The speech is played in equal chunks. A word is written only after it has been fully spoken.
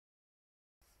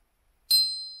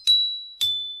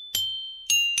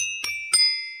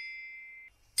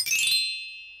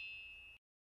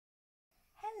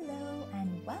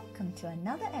welcome to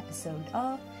another episode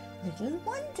of Little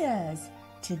Wonders.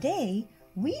 Today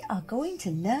we are going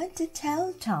to learn to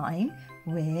tell time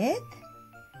with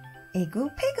Iggle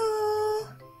Piggle.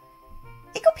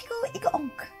 Iggle Piggle, Iggle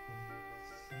Onk.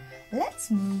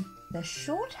 Let's move the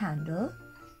short handle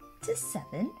to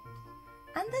 7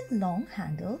 and the long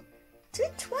handle to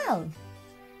 12.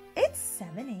 It's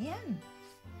 7 a.m.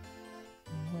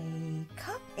 Wake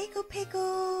up, Iggle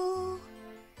Piggle.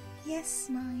 Yes,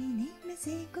 my name is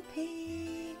Iggle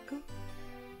Piggle.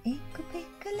 Iggle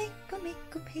Piggle,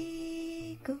 Iggle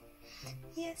Piggle.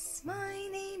 Yes, my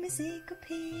name is Iggle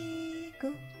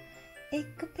Piggle.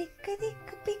 Iggle Piggle,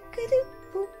 Iggle Piggle,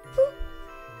 boop boop.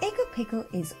 Iggle Piggle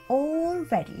is all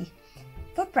ready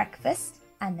for breakfast,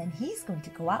 and then he's going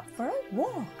to go out for a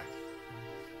walk.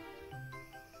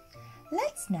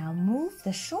 Let's now move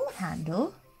the short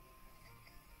handle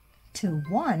to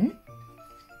 1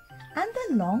 and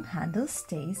the long handle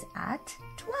stays at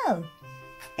 12.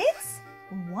 It's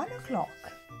 1 o'clock.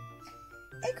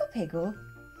 Iggle Piggle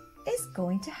is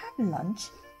going to have lunch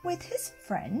with his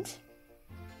friend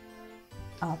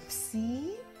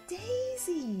Upsy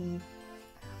Daisy.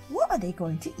 What are they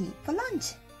going to eat for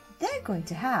lunch? They're going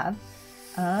to have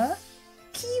a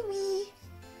kiwi.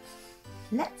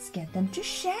 Let's get them to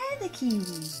share the kiwi.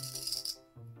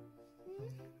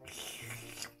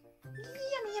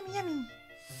 Yummy, yummy, yummy.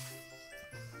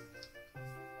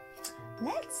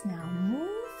 Let's now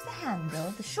move the handle,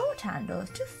 the short handle,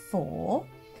 to 4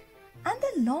 and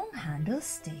the long handle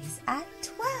stays at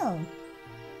 12.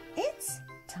 It's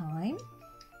time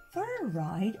for a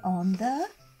ride on the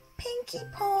Pinky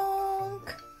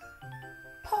Ponk.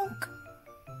 Ponk,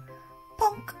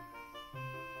 ponk,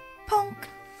 ponk.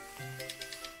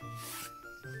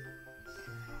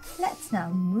 Let's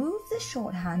now move the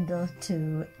short handle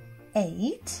to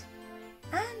 8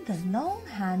 and the long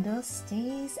handle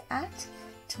stays at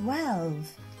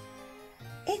 12.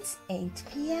 It's 8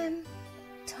 p.m.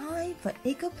 Time for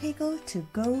Iggle Piggle to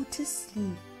go to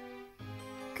sleep.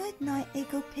 Good night,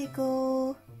 Iggle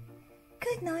Piggle.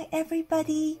 Good night,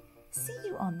 everybody. See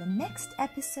you on the next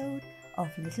episode of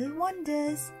Little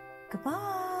Wonders.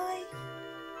 Goodbye.